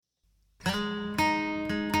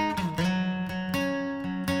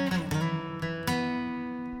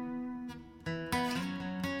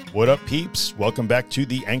What up, peeps? Welcome back to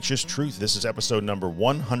The Anxious Truth. This is episode number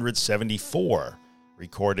 174,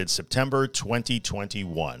 recorded September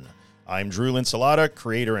 2021. I'm Drew Linsalata,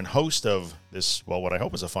 creator and host of this, well, what I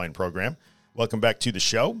hope is a fine program. Welcome back to the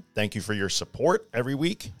show. Thank you for your support every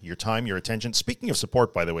week, your time, your attention. Speaking of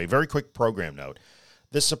support, by the way, very quick program note.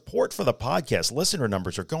 The support for the podcast, listener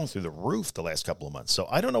numbers are going through the roof the last couple of months. So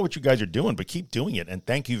I don't know what you guys are doing, but keep doing it, and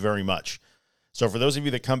thank you very much. So for those of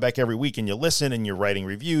you that come back every week and you listen and you're writing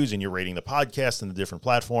reviews and you're rating the podcast and the different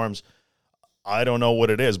platforms, I don't know what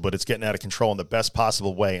it is, but it's getting out of control in the best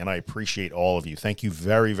possible way, and I appreciate all of you. Thank you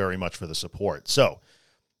very, very much for the support. So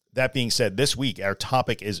that being said, this week our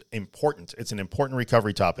topic is important. It's an important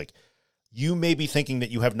recovery topic. You may be thinking that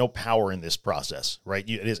you have no power in this process, right?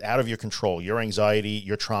 It is out of your control. Your anxiety,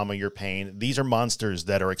 your trauma, your pain, these are monsters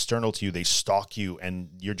that are external to you. They stalk you, and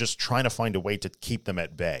you're just trying to find a way to keep them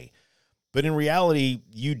at bay. But in reality,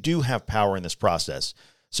 you do have power in this process.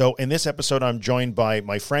 So in this episode, I'm joined by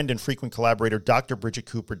my friend and frequent collaborator, Dr. Bridget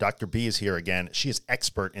Cooper. Dr. B is here again. She is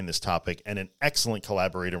expert in this topic and an excellent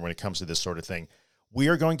collaborator when it comes to this sort of thing. We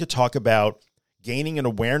are going to talk about gaining an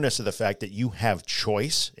awareness of the fact that you have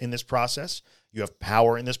choice in this process, you have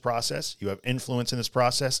power in this process, you have influence in this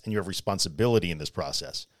process, and you have responsibility in this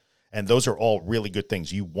process. And those are all really good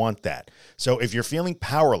things. You want that. So if you're feeling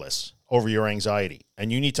powerless over your anxiety,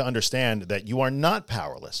 and you need to understand that you are not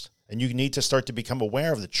powerless, and you need to start to become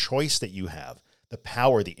aware of the choice that you have, the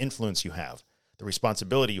power, the influence you have, the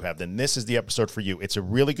responsibility you have, then this is the episode for you. It's a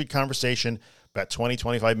really good conversation, about 20,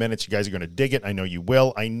 25 minutes. You guys are going to dig it. I know you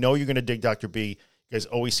will. I know you're going to dig Dr. B. You guys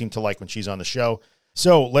always seem to like when she's on the show.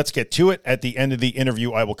 So let's get to it. At the end of the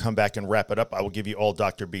interview, I will come back and wrap it up. I will give you all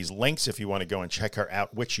Dr. B's links if you want to go and check her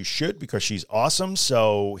out, which you should because she's awesome.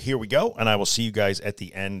 So here we go, and I will see you guys at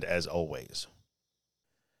the end as always.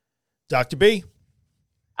 Dr. B.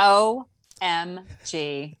 OMG.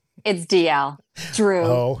 It's DL.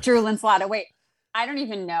 Drew Linsalata. Wait, I don't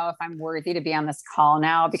even know if I'm worthy to be on this call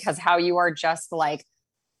now because how you are just like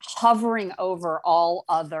hovering over all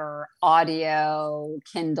other audio,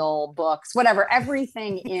 Kindle, books, whatever,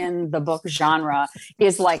 everything in the book genre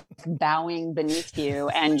is like bowing beneath you,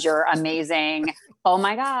 and you're amazing. Oh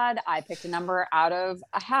my God, I picked a number out of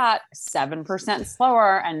a hat, 7%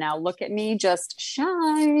 slower, and now look at me just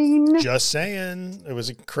shine. Just saying. It was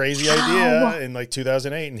a crazy idea in like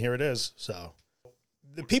 2008, and here it is. So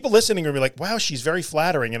the people listening are going to be like, wow, she's very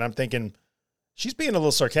flattering. And I'm thinking, she's being a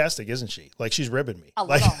little sarcastic, isn't she? Like she's ribbing me. A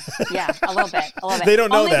little. Yeah, a little bit. They don't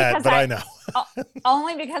know that, but I know.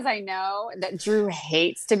 Only because I know that Drew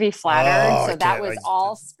hates to be flattered. So that was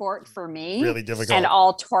all sport for me. Really difficult. And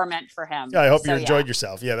all torment for him. Yeah, I hope you enjoyed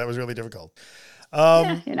yourself. Yeah, that was really difficult.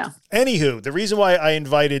 You know. Anywho, the reason why I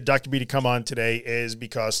invited Dr. B to come on today is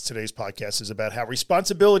because today's podcast is about how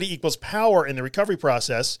responsibility equals power in the recovery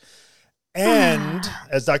process. And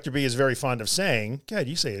as Dr. B is very fond of saying, go ahead,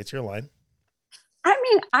 you say it. It's your line. I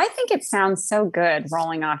mean, I think it sounds so good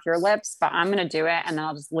rolling off your lips, but I'm going to do it. And then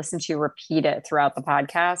I'll just listen to you repeat it throughout the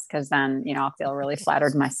podcast. Cause then, I'll feel really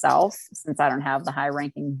flattered myself since I don't have the high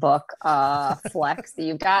ranking book flex that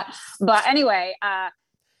you've got. But anyway,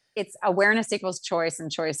 it's awareness equals choice and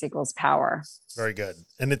choice equals power. Very good.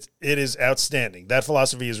 And it is outstanding. That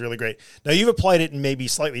philosophy is really great. Now you've applied it in maybe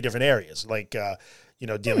slightly different areas, like,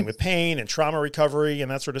 dealing with pain and trauma recovery and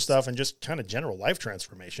that sort of stuff, and just kind of general life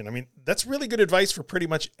transformation. I mean, that's really good advice for pretty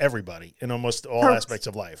much everybody in almost all aspects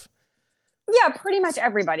of life. Yeah, pretty much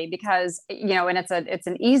everybody, because, and it's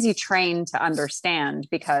an easy train to understand,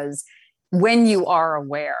 because when you are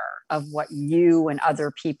aware of what you and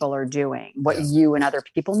other people are doing, what you and other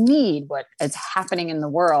people need, what is happening in the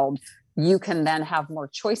world, you can then have more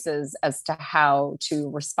choices as to how to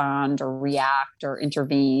respond or react or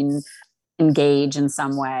intervene, engage in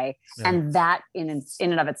some way. Yeah. And that in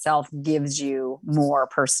and of itself gives you more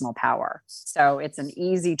personal power. So it's an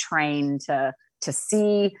easy train to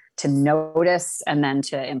see, to notice, and then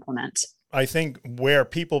to implement. I think where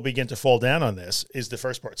people begin to fall down on this is the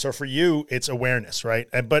first part. So for you, it's awareness, right?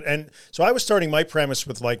 And so I was starting my premise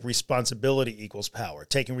with like responsibility equals power,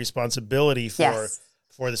 taking responsibility for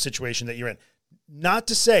the situation that you're in. Not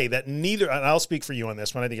to say that neither, and I'll speak for you on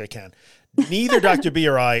this one, I think I can, neither Dr. B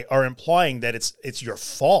or I are implying that it's your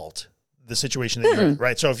fault, the situation that you're in,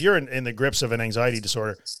 right? So if you're in the grips of an anxiety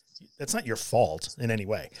disorder, that's not your fault in any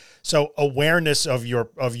way. So awareness of your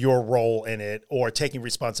role in it, or taking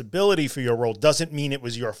responsibility for your role, doesn't mean it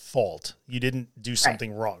was your fault. You didn't do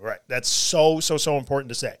something wrong, right? That's so important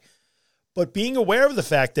to say. But being aware of the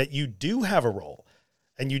fact that you do have a role,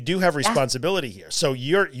 and you do have responsibility here. So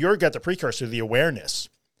you're got the precursor to the awareness.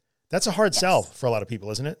 That's a hard sell for a lot of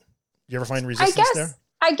people, isn't it? You ever find resistance there?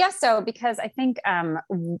 I guess so, because I think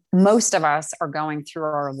most of us are going through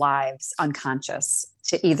our lives unconscious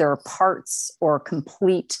to either parts or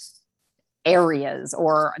complete areas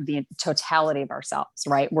or the totality of ourselves,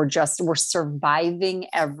 right? We're surviving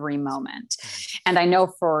every moment. And I know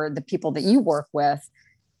for the people that you work with,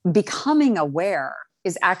 becoming aware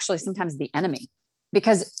is actually sometimes the enemy,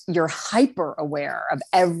 because you're hyper aware of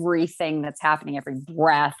everything that's happening, every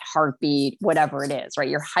breath, heartbeat, whatever it is, right?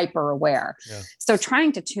 You're hyper aware. Yeah. So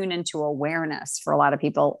trying to tune into awareness for a lot of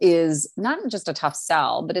people is not just a tough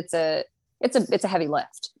sell, but it's a heavy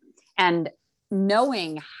lift. And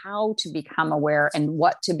knowing how to become aware and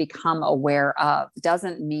what to become aware of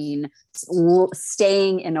doesn't mean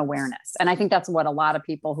staying in awareness. And I think that's what a lot of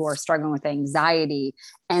people who are struggling with anxiety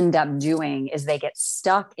end up doing, is they get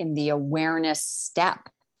stuck in the awareness step.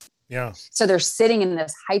 Yeah. So they're sitting in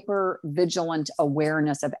this hyper vigilant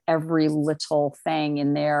awareness of every little thing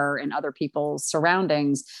in their and other people's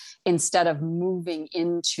surroundings, instead of moving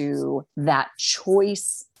into that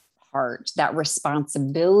choice part, that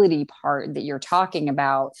responsibility part that you're talking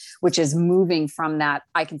about, which is moving from that,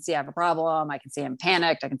 I can see I have a problem, I can see I'm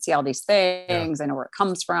panicked, I can see all these things, I know where it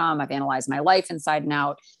comes from, I've analyzed my life inside and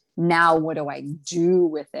out. Now what do I do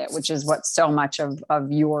with it? Which is what so much of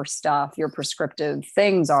your stuff, your prescriptive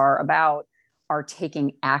things are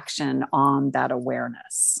taking action on that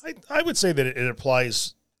awareness. I would say that it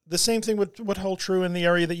applies. The same thing would hold true in the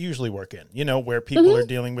area that you usually work in, where people are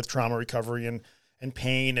dealing with trauma recovery and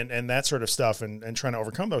pain and that sort of stuff and trying to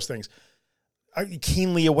overcome those things. Are you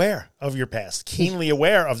keenly aware of your past, keenly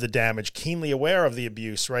aware of the damage, keenly aware of the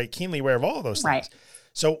abuse, right? Keenly aware of all of those things. Right.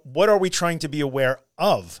 So what are we trying to be aware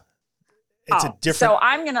of? It's a different. So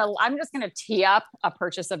I'm just gonna tee up a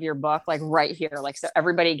purchase of your book, like right here. Like, so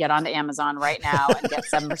everybody get onto Amazon right now and get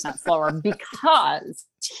 7% slower, because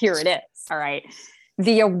here it is. All right.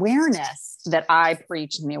 The awareness that I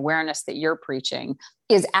preach and the awareness that you're preaching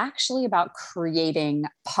is actually about creating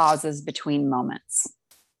pauses between moments.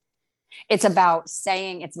 It's about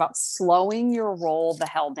slowing your roll the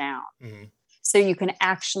hell down. Mm-hmm. So you can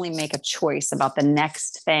actually make a choice about the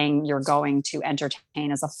next thing you're going to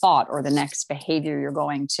entertain as a thought, or the next behavior you're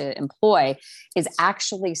going to employ, is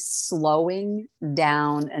actually slowing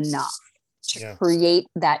down enough to create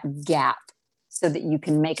that gap so that you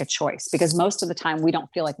can make a choice. Because most of the time we don't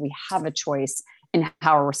feel like we have a choice in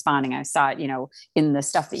how we're responding. I saw it, in the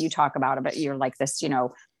stuff that you talk about you're like this,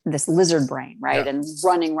 this lizard brain, right? Yeah. And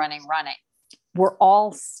running. We're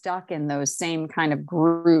all stuck in those same kind of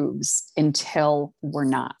grooves until we're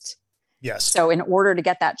not. Yes. So in order to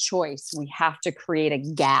get that choice, we have to create a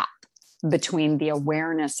gap between the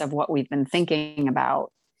awareness of what we've been thinking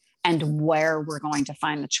about and where we're going to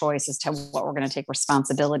find the choice as to what we're going to take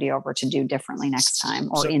responsibility over to do differently next time,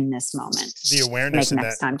 or in this moment. The awareness make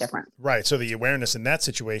next time different. Right. So the awareness in that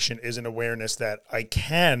situation is an awareness that I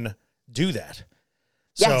can do that.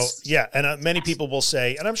 Yes. So, yeah. And many people will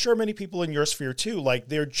say, and I'm sure many people in your sphere too, like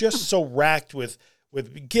they're just so racked with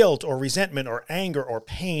guilt or resentment or anger or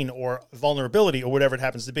pain or vulnerability or whatever it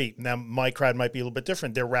happens to be. Now, my crowd might be a little bit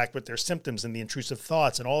different. They're racked with their symptoms and the intrusive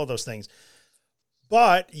thoughts and all of those things.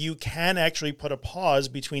 But you can actually put a pause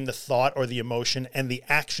between the thought or the emotion and the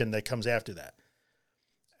action that comes after that.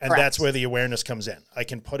 And Correct. That's where the awareness comes in. I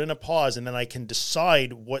can put in a pause and then I can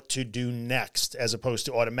decide what to do next, as opposed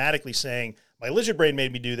to automatically saying, my lizard brain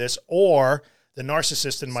made me do this, or the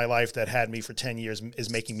narcissist in my life that had me for 10 years is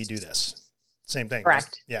making me do this. Same thing.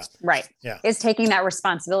 Correct. Right? Yeah. Right. Yeah. Is taking that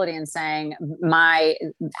responsibility and saying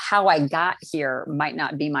how I got here might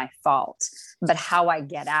not be my fault, but how I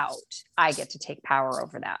get out, I get to take power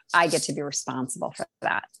over that. I get to be responsible for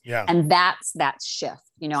that. Yeah. And that's that shift.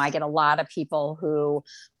 I get a lot of people who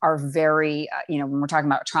are very, when we're talking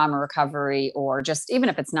about trauma recovery, or just even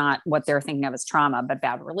if it's not what they're thinking of as trauma, but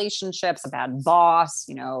bad relationships, a bad boss,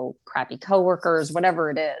 crappy coworkers,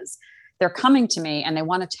 whatever it is. They're coming to me and they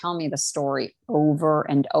want to tell me the story over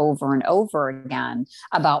and over and over again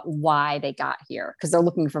about why they got here, because they're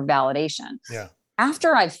looking for validation. Yeah.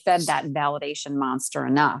 After I've fed that validation monster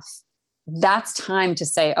enough, that's time to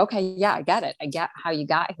say, okay, yeah, I get it. I get how you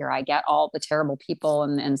got here. I get all the terrible people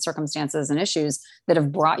and circumstances and issues that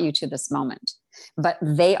have brought you to this moment, but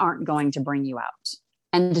they aren't going to bring you out,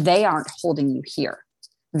 and they aren't holding you here.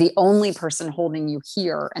 The only person holding you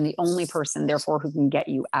here and the only person, therefore, who can get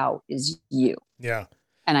you out is you. Yeah.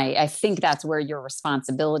 And I think that's where your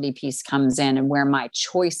responsibility piece comes in, and where my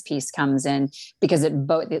choice piece comes in, because it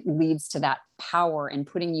leads to that power and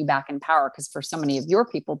putting you back in power. Because for so many of your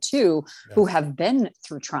people too, who have been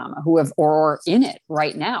through trauma, who have, or in it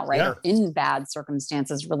right now, right? Or in bad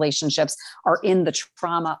circumstances, relationships, are in the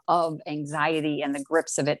trauma of anxiety and the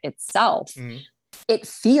grips of it itself. Mm-hmm. it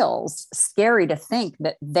feels scary to think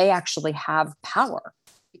that they actually have power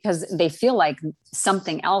because they feel like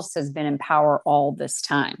something else has been in power all this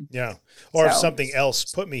time. Yeah. Or if something else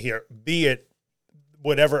put me here, be it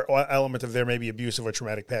whatever element of there may be abusive or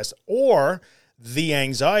traumatic past, or the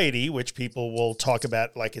anxiety, which people will talk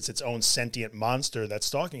about like it's its own sentient monster that's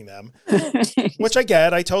stalking them, which I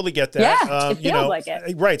get. I totally get that. Yeah, it feels like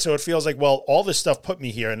it. Right. So it feels like, well, all this stuff put me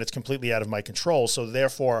here and it's completely out of my control. So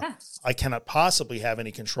therefore, I cannot possibly have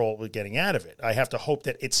any control with getting out of it. I have to hope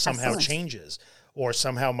that it somehow changes, or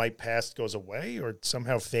somehow my past goes away, or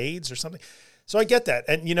somehow fades or something. So I get that.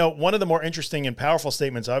 And, one of the more interesting and powerful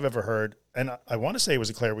statements I've ever heard, and I want to say it was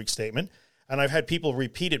a Claire Week statement, and I've had people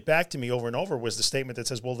repeat it back to me over and over, was the statement that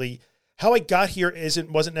says, well, how I got here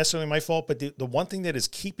wasn't necessarily my fault, but the one thing that is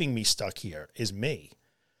keeping me stuck here is me.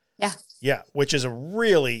 Yeah. Yeah. Which is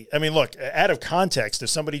look, out of context, if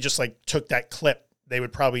somebody just like took that clip, they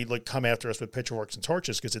would probably like come after us with pitchforks and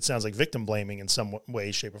torches, because it sounds like victim blaming in some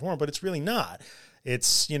way, shape, or form, but it's really not.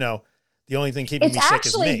 It's, the only thing keeping me sick is me. It's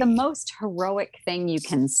actually the most heroic thing you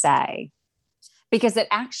can say, because it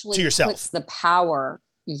actually to yourself. Puts the power.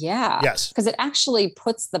 Yeah. Yes. Because it actually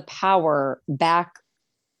puts the power back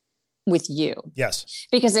with you. Yes.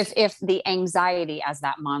 Because if the anxiety as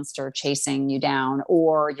that monster chasing you down,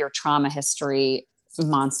 or your trauma history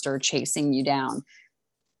monster chasing you down,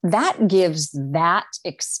 that gives that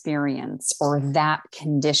experience or that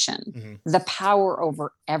condition the power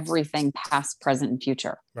over everything past, present, and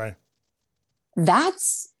future. Right.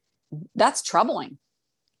 That's troubling,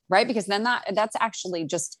 right? Because then that's actually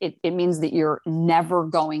just, it means that you're never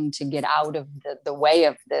going to get out of the way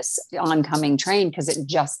of this oncoming train, because it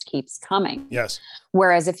just keeps coming. Yes.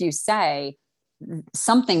 Whereas if you say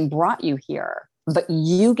something brought you here, but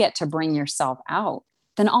you get to bring yourself out,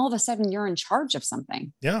 then all of a sudden you're in charge of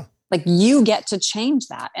something. Yeah. Like you get to change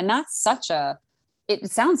that. And that's it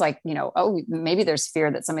sounds like, maybe there's fear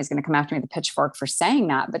that somebody's going to come after me with a pitchfork for saying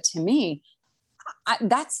that. But to me,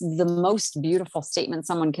 that's the most beautiful statement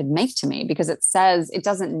someone could make to me, because it says it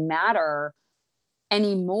doesn't matter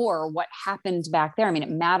anymore what happened back there. I mean, it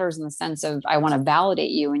matters in the sense of, I want to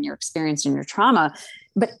validate you and your experience and your trauma,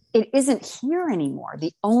 but it isn't here anymore.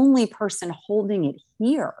 The only person holding it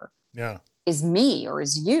here is me, or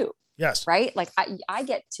is you. Yes. Right. Like I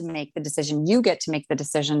get to make the decision. You get to make the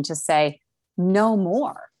decision to say no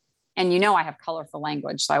more. And I have colorful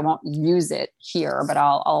language, so I won't use it here, but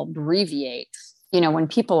I'll abbreviate. When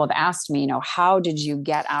people have asked me, how did you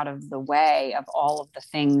get out of the way of all of the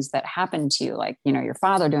things that happened to you? Like, your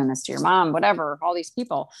father doing this to your mom, whatever, all these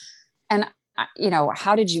people. And,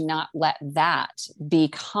 how did you not let that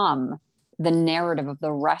become the narrative of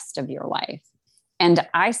the rest of your life? And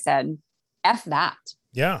I said, F that.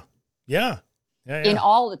 Yeah. Yeah. Yeah, yeah. In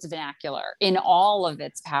all its vernacular, in all of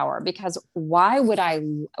its power, because why would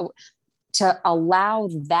to allow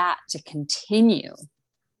that to continue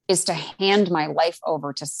is to hand my life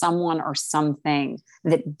over to someone or something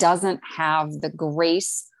that doesn't have the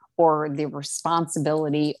grace or the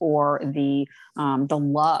responsibility or the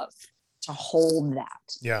love to hold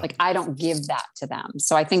that. Yeah. Like I don't give that to them.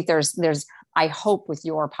 So I think there's, I hope with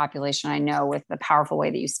your population, I know with the powerful way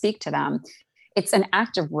that you speak to them, it's an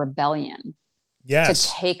act of rebellion. Yes.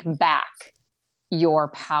 To take back your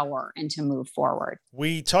power and to move forward.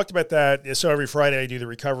 We talked about that. So every Friday I do the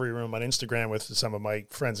recovery room on Instagram with some of my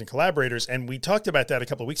friends and collaborators. And we talked about that a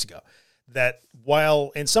couple of weeks ago, that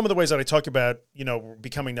while in some of the ways that I talk about,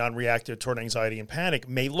 becoming non-reactive toward anxiety and panic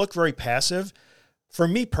may look very passive, for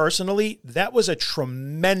me personally, that was a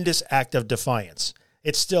tremendous act of defiance.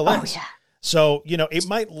 It still is. Yeah. So, it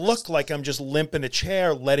might look like I'm just limp in a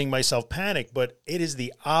chair, letting myself panic, but it is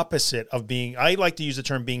the opposite of I like to use the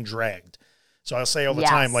term being dragged. So I'll say all the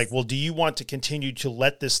time, like, well, do you want to continue to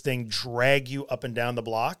let this thing drag you up and down the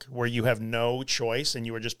block where you have no choice and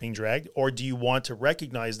you are just being dragged? Or do you want to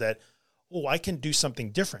recognize that, I can do something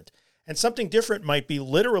different? And something different might be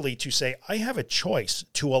literally to say, I have a choice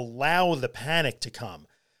to allow the panic to come.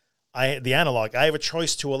 The analog, I have a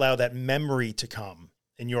choice to allow that memory to come.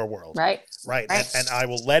 In your world. Right. And I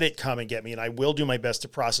will let it come and get me, and I will do my best to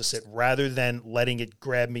process it rather than letting it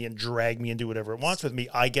grab me and drag me and do whatever it wants with me.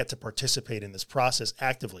 I get to participate in this process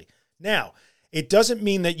actively. Now, it doesn't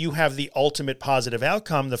mean that you have the ultimate positive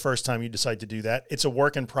outcome the first time you decide to do that. It's a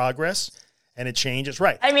work in progress and it changes.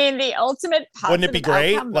 Right. I mean, the ultimate positive Wouldn't it be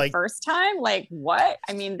great? Outcome the first time? Like what?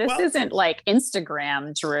 I mean, this isn't like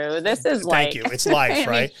Instagram, Drew. This is thank you. It's life,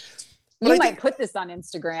 right? You might put this on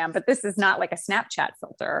Instagram, but this is not like a Snapchat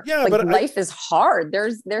filter. Yeah, but life is hard.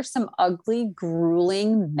 There's some ugly,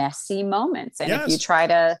 grueling, messy moments. And if you try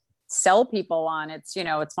to sell people on. It's,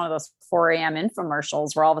 it's one of those 4 a.m.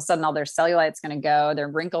 infomercials where all of a sudden all their cellulite's going to go, their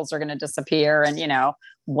wrinkles are going to disappear, and,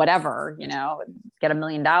 whatever, get $1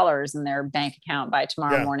 million in their bank account by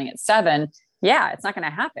tomorrow morning at 7. Yeah, it's not going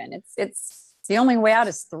to happen. It's the only way out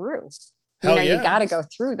is through. You got to go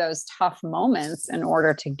through those tough moments in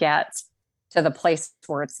order to get to the place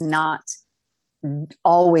where it's not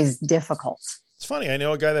always difficult. It's funny. I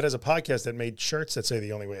know a guy that has a podcast that made shirts that say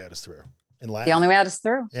the only way out is through. In Latin. The only way out is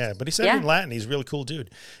through. Yeah, but he said it in Latin. He's a really cool dude.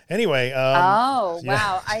 Anyway. Wow.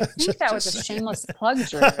 I think that was a shameless plug,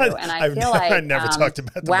 Drew. And I feel like. I never talked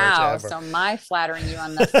about the wow. merch ever. So my flattering you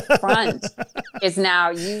on the front is now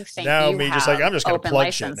you think now you me have just like, I'm just going to open plug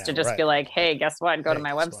license shit to now, just right. be like, hey, guess what? Go to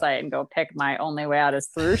my website and go pick my only way out is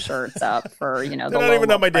through shirts up for, They're not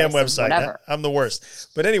even on my damn website. Whatever. I'm the worst.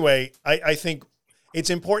 But anyway, I think it's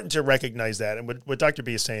important to recognize that. And what Dr.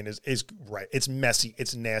 B is saying is right. It's messy.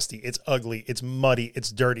 It's nasty. It's ugly. It's muddy.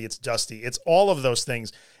 It's dirty. It's dusty. It's all of those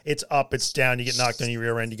things. It's up. It's down. You get knocked on your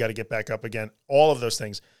rear end. You got to get back up again. All of those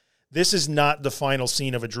things. This is not the final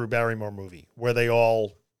scene of a Drew Barrymore movie where they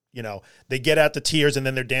all, they get out the tears and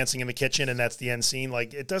then they're dancing in the kitchen and that's the end scene.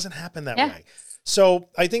 Like, it doesn't happen that way. So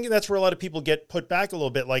I think that's where a lot of people get put back a little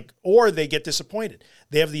bit, or they get disappointed.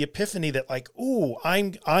 They have the epiphany that ooh,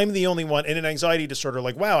 I'm the only one, and an anxiety disorder,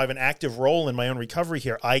 wow, I have an active role in my own recovery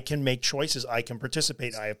here. I can make choices. I can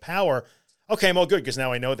participate. I have power. Okay, I'm all good because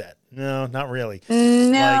now I know that. No, not really.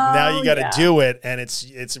 No, now you got to do it, and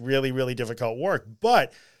it's really, really difficult work.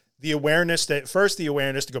 But the awareness to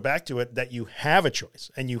go back to it, that you have a choice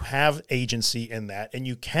and you have agency in that, and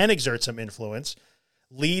you can exert some influence,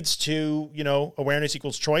 leads to, awareness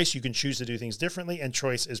equals choice. You can choose to do things differently, and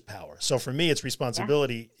choice is power. So for me, it's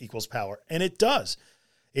responsibility equals power. And it does.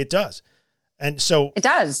 It does. And so it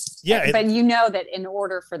does. Yeah. But that in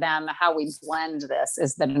order for them, how we blend this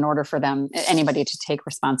is that in order for them, anybody to take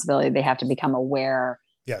responsibility, they have to become aware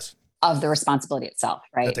of the responsibility itself,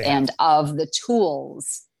 right? And of the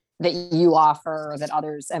tools that you offer, that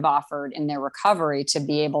others have offered in their recovery to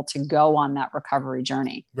be able to go on that recovery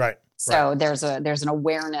journey. Right. So there's an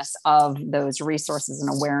awareness of those resources and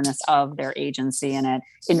awareness of their agency in it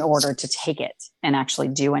in order to take it and actually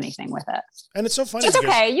do anything with it. And it's so funny. It's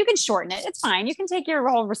okay. You can shorten it. It's fine. You can take your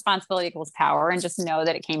role responsibility equals power and just know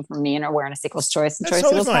that it came from me, and awareness equals choice, and choice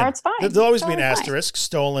equals power. It's fine. There'll always be an asterisk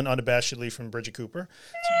stolen unabashedly from Bridget Cooper.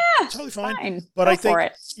 Yeah, totally fine. But I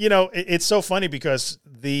think, it's so funny because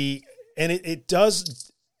it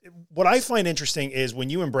does, what I find interesting is when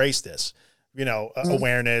you embrace this,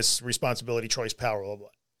 awareness, responsibility, choice, power, blah, blah,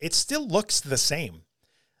 it still looks the same.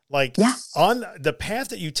 On the path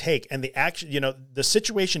that you take and the action, the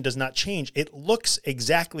situation does not change. It looks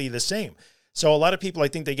exactly the same. So a lot of people, I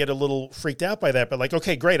think they get a little freaked out by that, but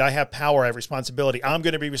okay, great. I have power. I have responsibility. I'm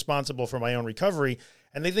going to be responsible for my own recovery.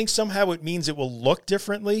 And they think somehow it means it will look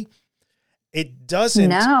differently. It doesn't.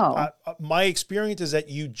 No. My experience is that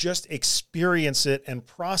you just experience it and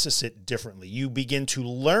process it differently. You begin to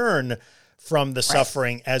learn from the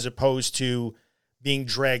suffering as opposed to being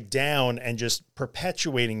dragged down and just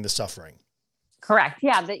perpetuating the suffering. Correct.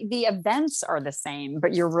 Yeah. The events are the same,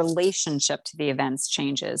 but your relationship to the events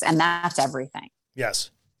changes, and that's everything. Yes.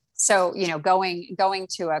 So, going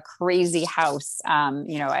to a crazy house,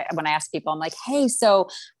 when I ask people, I'm like, hey, so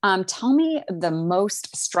tell me the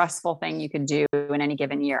most stressful thing you could do in any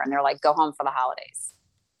given year. And they're like, go home for the holidays,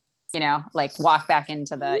 walk back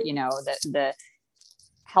into the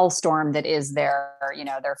hellstorm that is their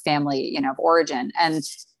family, of origin. And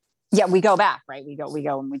yet we go back, right? We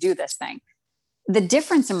go and we do this thing. The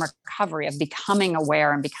difference in recovery of becoming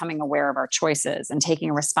aware of our choices and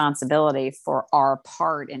taking responsibility for our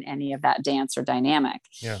part in any of that dance or dynamic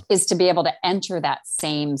is to be able to enter that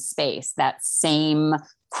same space, that same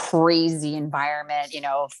crazy environment,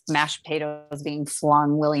 mashed potatoes being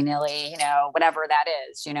flung willy-nilly, whatever that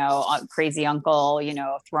is, crazy uncle,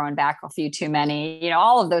 throwing back a few too many,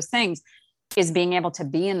 all of those things, is being able to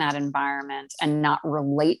be in that environment and not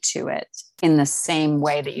relate to it in the same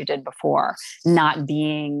way that you did before, not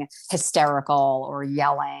being hysterical or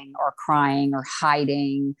yelling or crying or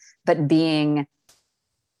hiding, but being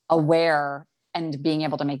aware and being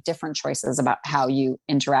able to make different choices about how you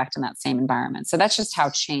interact in that same environment. So that's just how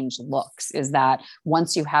change looks, is that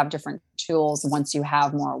once you have different tools, once you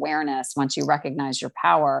have more awareness, once you recognize your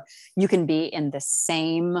power, you can be in the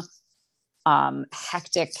same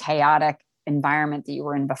hectic, chaotic environment that you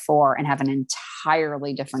were in before and have an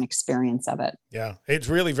entirely different experience of it. Yeah. It's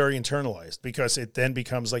really very internalized because it then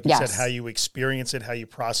becomes, like you said, how you experience it, how you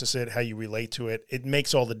process it, how you relate to it. It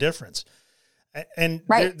makes all the difference. And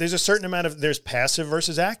Right. there's a certain amount of, there's passive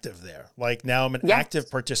versus active there. Like now I'm an active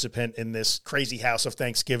participant in this crazy house of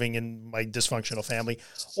Thanksgiving in my dysfunctional family,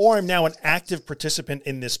 or I'm now an active participant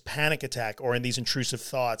in this panic attack or in these intrusive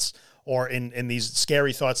thoughts or in these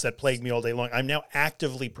scary thoughts that plague me all day long. I'm now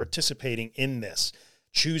actively participating in this,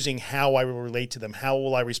 choosing how I will relate to them. How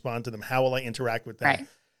will I respond to them? How will I interact with them? Right.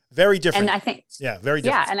 Very different. And I think, very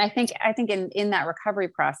different. Yeah. And I think in that recovery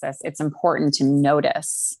process, it's important to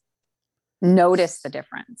notice the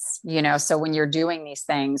difference, so when you're doing these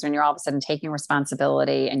things, when you're all of a sudden taking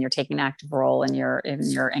responsibility and you're taking an active role in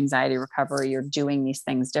your anxiety recovery, you're doing these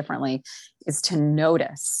things differently, is to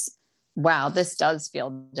notice, wow, this does feel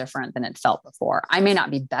different than it felt before. I may not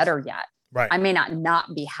be better yet. Right. I may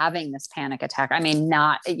not be having this panic attack. I may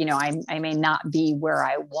not, I may not be where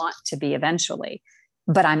I want to be eventually,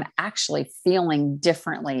 but I'm actually feeling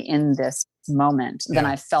differently in this moment than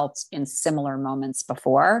I felt in similar moments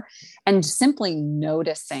before. And simply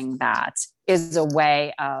noticing that is a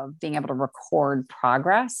way of being able to record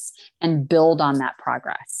progress and build on that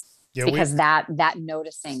progress. Because that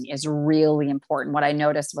noticing is really important. What I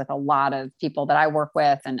notice with a lot of people that I work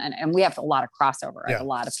with, and we have a lot of crossover. I have a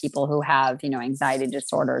lot of people who have, anxiety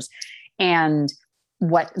disorders. And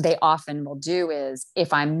what they often will do is,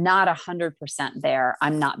 if I'm not 100% there,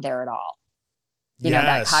 I'm not there at all.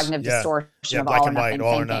 That cognitive distortion of all or nothing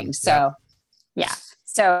thinking. So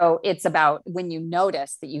it's about when you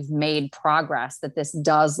notice that you've made progress, that this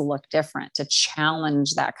does look different, to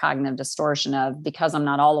challenge that cognitive distortion of, because I'm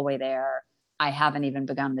not all the way there, I haven't even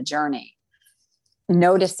begun the journey.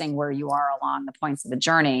 Noticing where you are along the points of the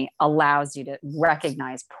journey allows you to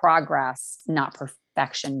recognize progress, not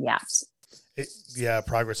perfection yet.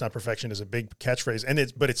 Progress, not perfection is a big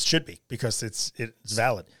catchphrase, but it should be, because it's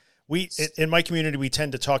valid. In my community, we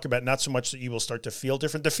tend to talk about not so much that you will start to feel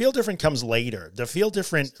different. The feel different comes later. The feel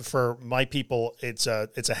different for my people, it's a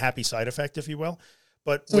happy side effect, if you will.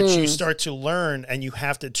 But what you start to learn, and you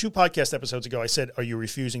have to, 2 podcast episodes ago, I said, are you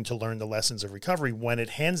refusing to learn the lessons of recovery when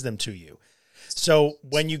it hands them to you? So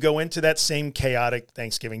when you go into that same chaotic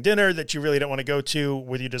Thanksgiving dinner that you really don't want to go to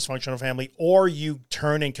with your dysfunctional family, or you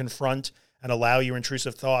turn and confront and allow your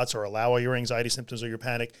intrusive thoughts, or allow all your anxiety symptoms or your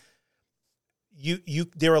panic,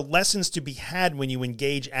 there are lessons to be had when you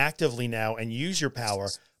engage actively now and use your power,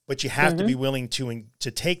 but you have to be willing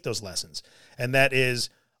to take those lessons. And that is,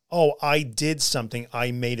 I did something.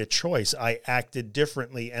 I made a choice. I acted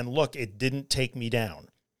differently. And look, it didn't take me down.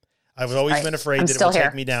 I've always been afraid that it would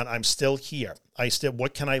take me down. I'm still here.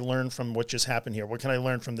 What can I learn from what just happened here? What can I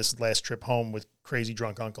learn from this last trip home with crazy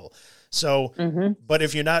drunk uncle? So, but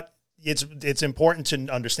if you're not, it's important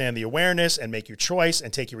to understand the awareness and make your choice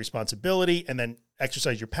and take your responsibility and then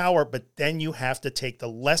exercise your power. But then you have to take the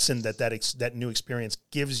lesson that new experience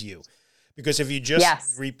gives you. Because if you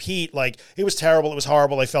just repeat, like, it was terrible, it was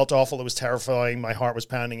horrible, I felt awful, it was terrifying, my heart was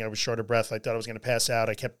pounding, I was short of breath, I thought I was going to pass out,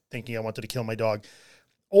 I kept thinking I wanted to kill my dog.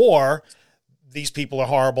 Or these people are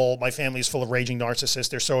horrible, my family is full of raging narcissists,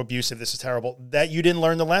 they're so abusive, this is terrible, that you didn't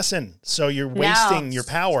learn the lesson. So you're wasting your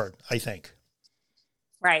power, I think.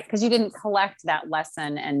 Right. Because you didn't collect that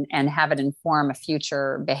lesson and have it inform a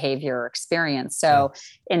future behavior or experience. So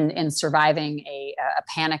in surviving a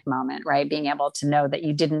panic moment, right, being able to know that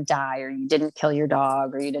you didn't die or you didn't kill your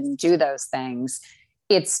dog or you didn't do those things,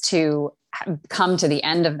 it's to come to the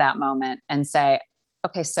end of that moment and say,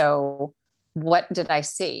 okay, so what did I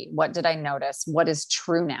see? What did I notice? What is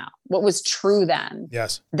true now? What was true then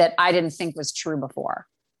that I didn't think was true before?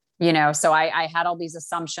 So I had all these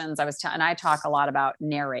assumptions. And I talk a lot about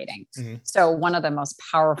narrating. So one of the most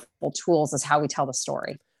powerful tools is how we tell the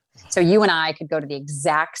story. So you and I could go to the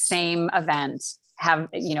exact same event, have,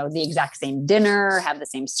 the exact same dinner, have the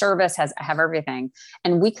same service, have everything.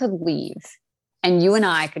 And we could leave, and you and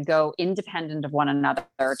I could go independent of one another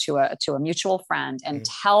to a mutual friend and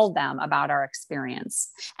tell them about our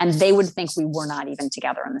experience. And they would think we were not even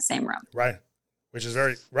together in the same room. Right. Which is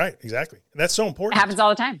very right. Exactly. That's so important. It happens all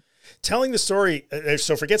the time. Telling the story.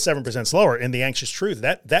 So forget 7% Slower in The Anxious Truth.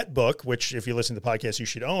 That book, which if you listen to the podcast, you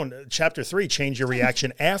should own, chapter 3, Change Your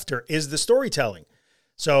Reaction After, is the storytelling.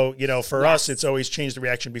 So, for us, it's always change the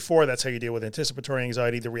reaction before. That's how you deal with anticipatory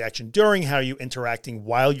anxiety. The reaction during, how you interacting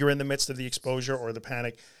while you're in the midst of the exposure or the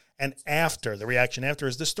panic. And after, the reaction after,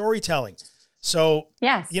 is the storytelling. So,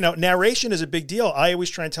 narration is a big deal. I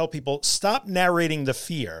always try and tell people, stop narrating the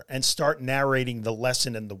fear and start narrating the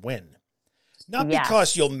lesson and the win. Not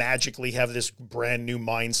because you'll magically have this brand new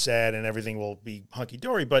mindset and everything will be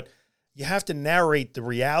hunky-dory, but you have to narrate the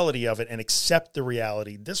reality of it and accept the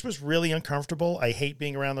reality. This was really uncomfortable. I hate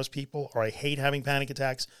being around those people, or I hate having panic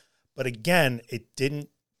attacks. But again, it didn't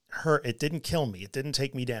hurt. It didn't kill me. It didn't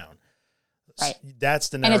take me down. Right. That's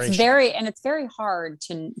the And narration. it's very hard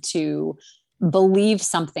to believe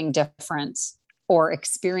something different or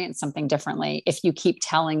experience something differently if you keep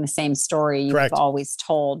telling the same story you've Correct. always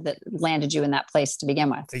told that landed you in that place to begin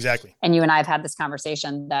with. Exactly. And you and I have had this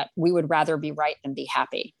conversation that we would rather be right than be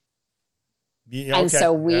happy. Yeah, And okay.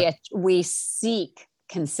 so Yeah. we seek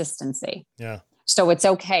consistency. Yeah. So it's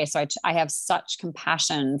okay. So I have such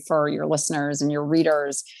compassion for your listeners and your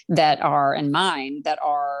readers that are, and mine, that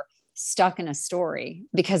are stuck in a story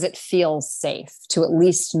because it feels safe to at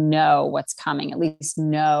least know what's coming, at least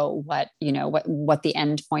know what, what the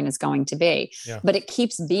end point is going to be. Yeah. But it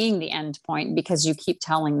keeps being the end point because you keep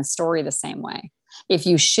telling the story the same way. If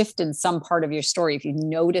you shifted some part of your story, if you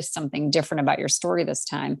noticed something different about your story this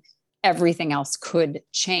time, everything else could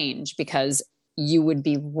change because you would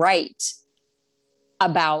be right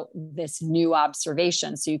about this new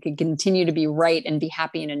observation. So you could continue to be right and be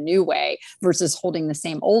happy in a new way versus holding the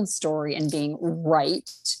same old story and being right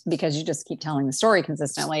because you just keep telling the story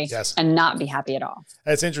consistently. Yes. And not be happy at all.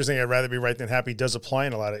 That's interesting. I'd rather be right than happy does apply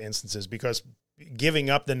in a lot of instances, because giving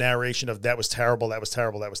up the narration of that was terrible, that was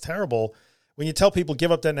terrible, that was terrible. When you tell people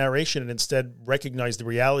give up that narration and instead recognize the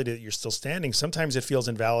reality that you're still standing, sometimes it feels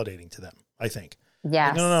invalidating to them, I think.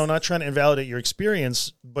 Yes. No, not trying to invalidate your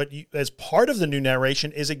experience, but as part of the new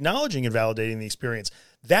narration is acknowledging and validating the experience.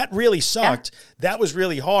 That really sucked. Yeah. That was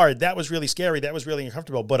really hard. That was really scary. That was really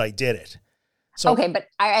uncomfortable, but I did it. So, okay. But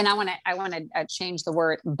I want to change the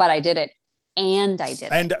word, but I did it. And I did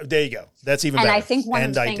it. And there you go. That's even better. And I think one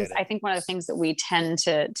of the things that we tend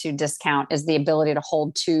to discount is the ability to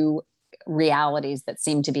hold two realities that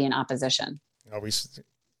seem to be in opposition.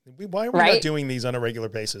 Why are we not doing these on a regular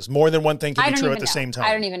basis? More than one thing can be true at the same time.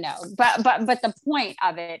 I don't even know. But the point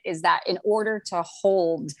of it is that in order to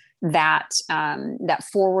hold that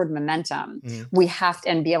forward momentum, we have to,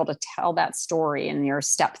 and be able to tell that story in your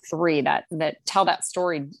step 3, that tell that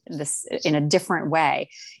story this in a different way,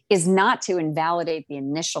 is not to invalidate the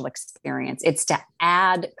initial experience. It's to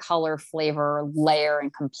add color, flavor, layer,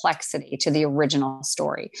 and complexity to the original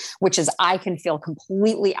story, which is I can feel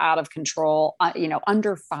completely out of control,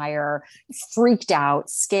 under fire, freaked out,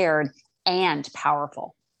 scared, and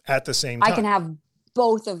powerful. At the same time. I can have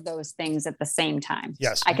both of those things at the same time.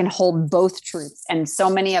 Yes. I can hold both truths. And so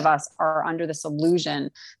many of us are under this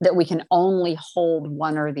illusion that we can only hold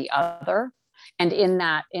one or the other. And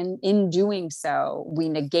in doing so, we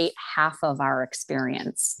negate half of our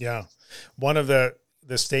experience. Yeah. One of the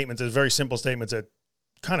statements, a very simple statements that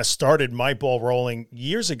kind of started my ball rolling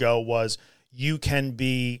years ago was, you can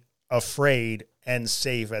be afraid and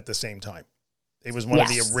safe at the same time. It was one of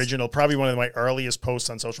the original, probably one of my earliest posts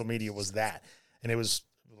on social media was that. And it was,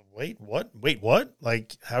 wait, what?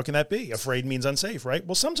 Like, how can that be? Afraid means unsafe, right?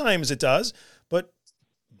 Well, sometimes it does, but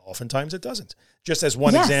oftentimes it doesn't. Just as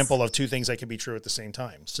one example of two things that can be true at the same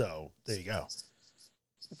time. So there you go.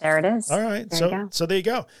 There it is. All right. So there you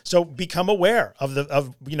go. So become aware of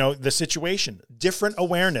the situation, different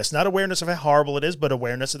awareness, not awareness of how horrible it is, but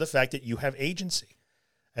awareness of the fact that you have agency.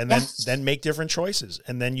 And then make different choices.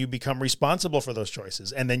 And then you become responsible for those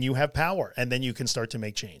choices. And then you have power. And then you can start to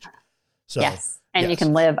make change. So, and you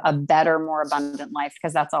can live a better, more abundant life,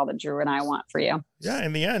 because that's all that Drew and I want for you. Yeah,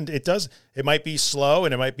 in the end, it does. It might be slow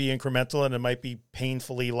and it might be incremental and it might be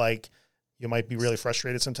painfully, like you might be really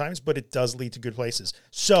frustrated sometimes, but it does lead to good places.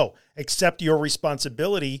 So accept your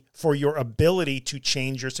responsibility for your ability to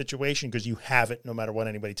change your situation, because you have it no matter what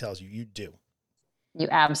anybody tells you. You do. You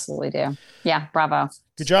absolutely do. Yeah, bravo.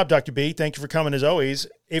 Good job, Dr. B. Thank you for coming as always.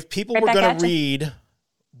 If people were going to read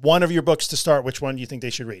one of your books to start, which one do you think they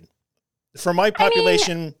should read? For my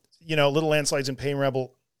population, Little Landslides and Pain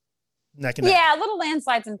Rebel, neck and neck. Yeah, Little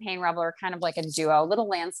Landslides and Pain Rebel are kind of like a duo. Little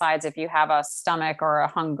Landslides, if you have a stomach or a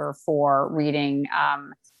hunger for reading,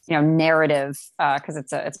 narrative, because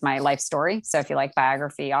it's my life story. So if you like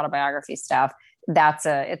biography, autobiography stuff, it's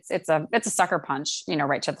a sucker punch,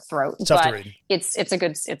 right to the throat. But it's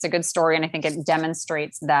a good story, and I think it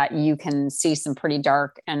demonstrates that you can see some pretty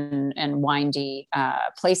dark and windy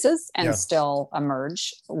places and still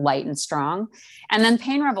emerge light and strong. And then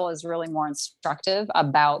Pain Rebel is really more instructive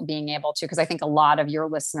about being able to, because I think a lot of your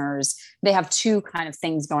listeners, they have two kind of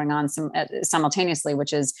things going on simultaneously,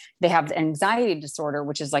 which is they have anxiety disorder,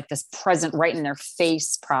 which is like this present right in their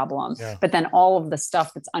face problem, but then all of the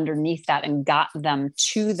stuff that's underneath that and got them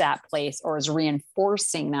to that place, or is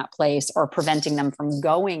reinforcing that place, or preventing them from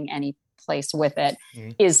going any place with it,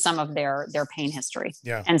 is some of their pain history.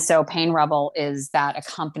 And so Pain Rebel is that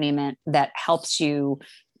accompaniment that helps you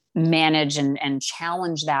manage and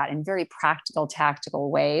challenge that in very practical,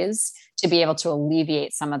 tactical ways to be able to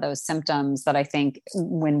alleviate some of those symptoms that I think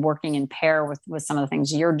when working in pair with some of the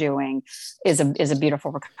things you're doing is a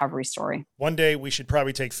beautiful recovery story. One day we should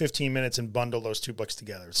probably take 15 minutes and bundle those two books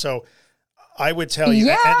together. So I would tell you,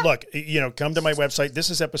 and look, come to my website. This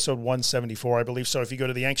is episode 174, I believe. So if you go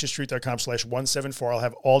to theanxioustruth.com/174, I'll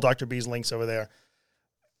have all Dr. B's links over there.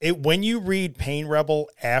 When you read Pain Rebel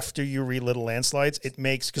after you read Little Landslides, it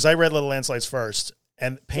makes, because I read Little Landslides first,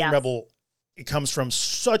 and Pain Rebel, it comes from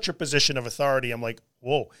such a position of authority. I'm like,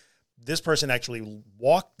 whoa, this person actually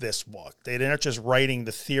walked this walk. They're not just writing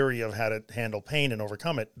the theory of how to handle pain and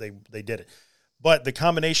overcome it. They did it. But the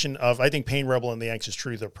combination of, I think Pain Rebel and The Anxious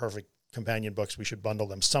Truth are perfect companion books. We should bundle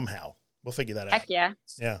them somehow. We'll figure that out. Heck yeah.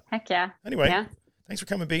 Yeah. Heck yeah. Anyway, yeah. Thanks for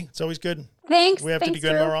coming, B. It's always good. Thanks. We have to be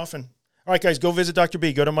good more often. All right, guys, go visit Dr.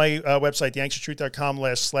 B. Go to my website,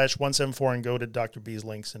 theanxioustruth.com/174, and go to Dr. B's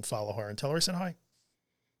links and follow her and tell her I said hi.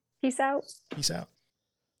 Peace out. Peace out.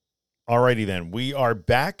 All righty then. We are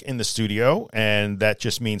back in the studio, and that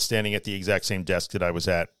just means standing at the exact same desk that I was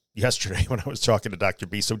at yesterday when I was talking to Dr.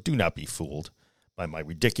 B, so do not be fooled by my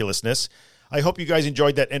ridiculousness. I hope you guys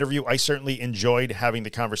enjoyed that interview. I certainly enjoyed having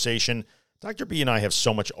the conversation. Dr. B and I have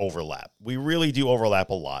so much overlap. We really do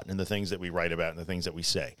overlap a lot in the things that we write about and the things that we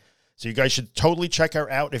say. So you guys should totally check her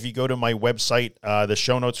out. If you go to my website, the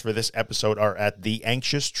show notes for this episode are at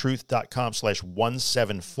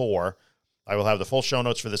theanxioustruth.com/174. I will have the full show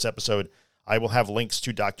notes for this episode. I will have links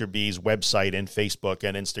to Dr. B's website and Facebook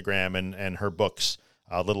and Instagram and her books,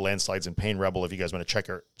 Little Landslides and Pain Rebel, if you guys want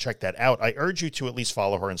to check that out. I urge you to at least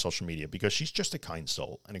follow her on social media because she's just a kind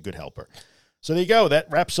soul and a good helper. So there you go. That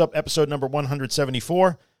wraps up episode number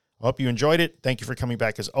 174. I hope you enjoyed it. Thank you for coming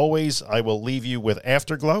back as always. I will leave you with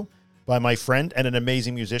Afterglow by my friend and an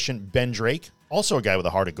amazing musician, Ben Drake, also a guy with a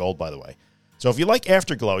heart of gold, by the way. So if you like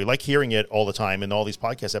Afterglow, you like hearing it all the time in all these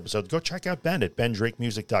podcast episodes, go check out Ben at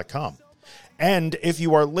bendrakemusic.com. And if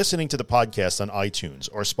you are listening to the podcast on iTunes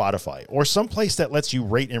or Spotify or someplace that lets you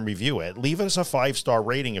rate and review it, leave us a 5-star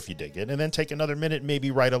rating if you dig it, and then take another minute, maybe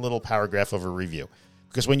write a little paragraph of a review.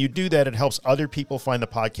 Because when you do that, it helps other people find the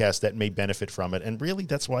podcast that may benefit from it. And really,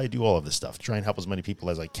 that's why I do all of this stuff, to try and help as many people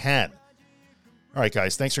as I can. All right,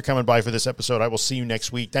 guys, thanks for coming by for this episode. I will see you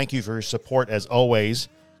next week. Thank you for your support, as always.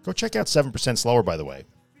 Go check out 7% Slower, by the way.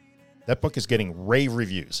 That book is getting rave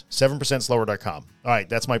reviews. 7%slower.com. All right,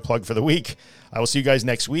 that's my plug for the week. I will see you guys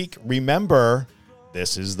next week. Remember,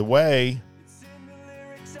 this is the way. It's in the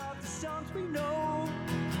lyrics of the songs we know.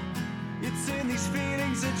 It's in these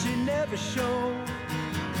feelings that you never show.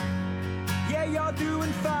 Yeah, you're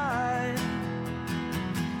doing fine.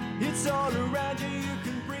 It's all around you, you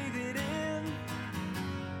can breathe it in.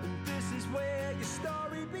 And this is where your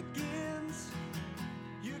story begins.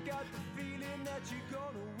 You got the feeling that you're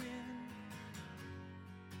gonna win.